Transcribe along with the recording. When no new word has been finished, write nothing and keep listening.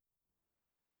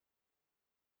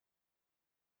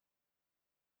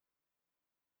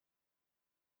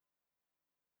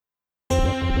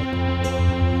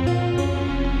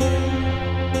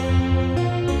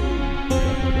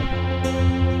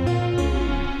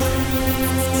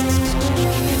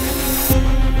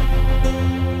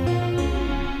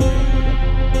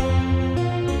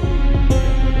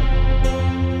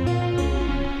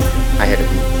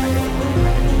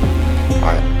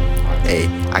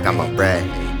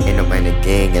Ain't no in the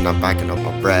gang and I'm backing up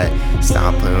my bread.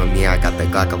 Stop playing with me, I got the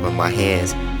Glock up in my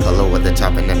hands. Pillow with the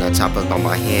chopper and the chopper on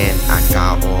my hand. I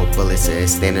got all bullets and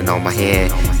standing on my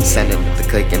hand. Sending up the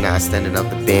click and I standing up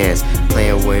the bands.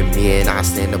 Playing with me and I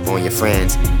stand up on your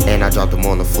friends. And I drop them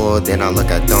on the floor, then I look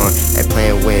at Dawn. And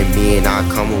playing with me and I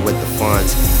come with the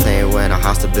funds. Playing with the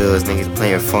hostile bills, niggas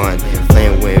playing fun.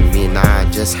 Playing with me and I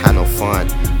just had no fun.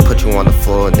 Put you on the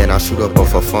floor, then I shoot up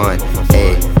for fun.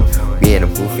 Hey, me in the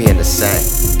booth, me in the set.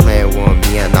 Playing with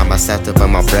me and I myself up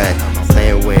on my bread.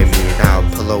 Playing with me and I'll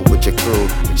pull up with your crew.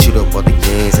 Shoot up all the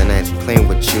games and then playing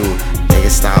with you. Niggas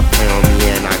stop playing on me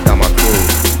and I got my crew.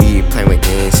 We playing with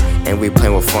games and we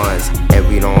playing with funds. And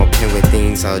we don't play with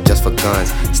things just for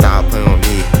guns. Stop playing on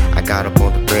me, I got up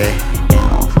on the bread.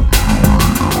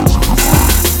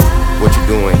 What you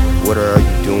doing? What are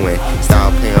you doing?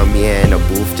 Stop playing on me in the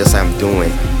booth just like I'm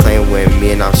doing. Playing with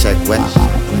me and I'll check wet.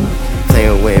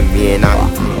 Playing with me and I'm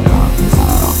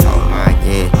on my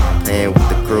game. Playing with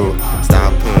the crew.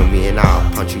 Stop playing with me and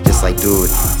I'll punch you just like dude.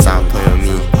 Stop playing with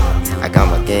me, I got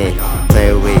my game.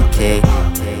 Playing with King,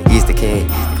 he's the king.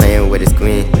 Playing with his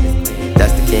queen,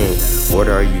 that's the king. What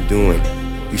are you doing?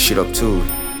 You shoot up too.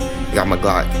 You got my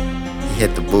Glock, he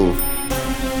hit the booth.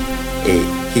 Hey,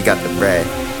 he got the bread.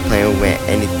 Playing with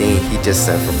anything, he just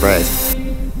sent for bread.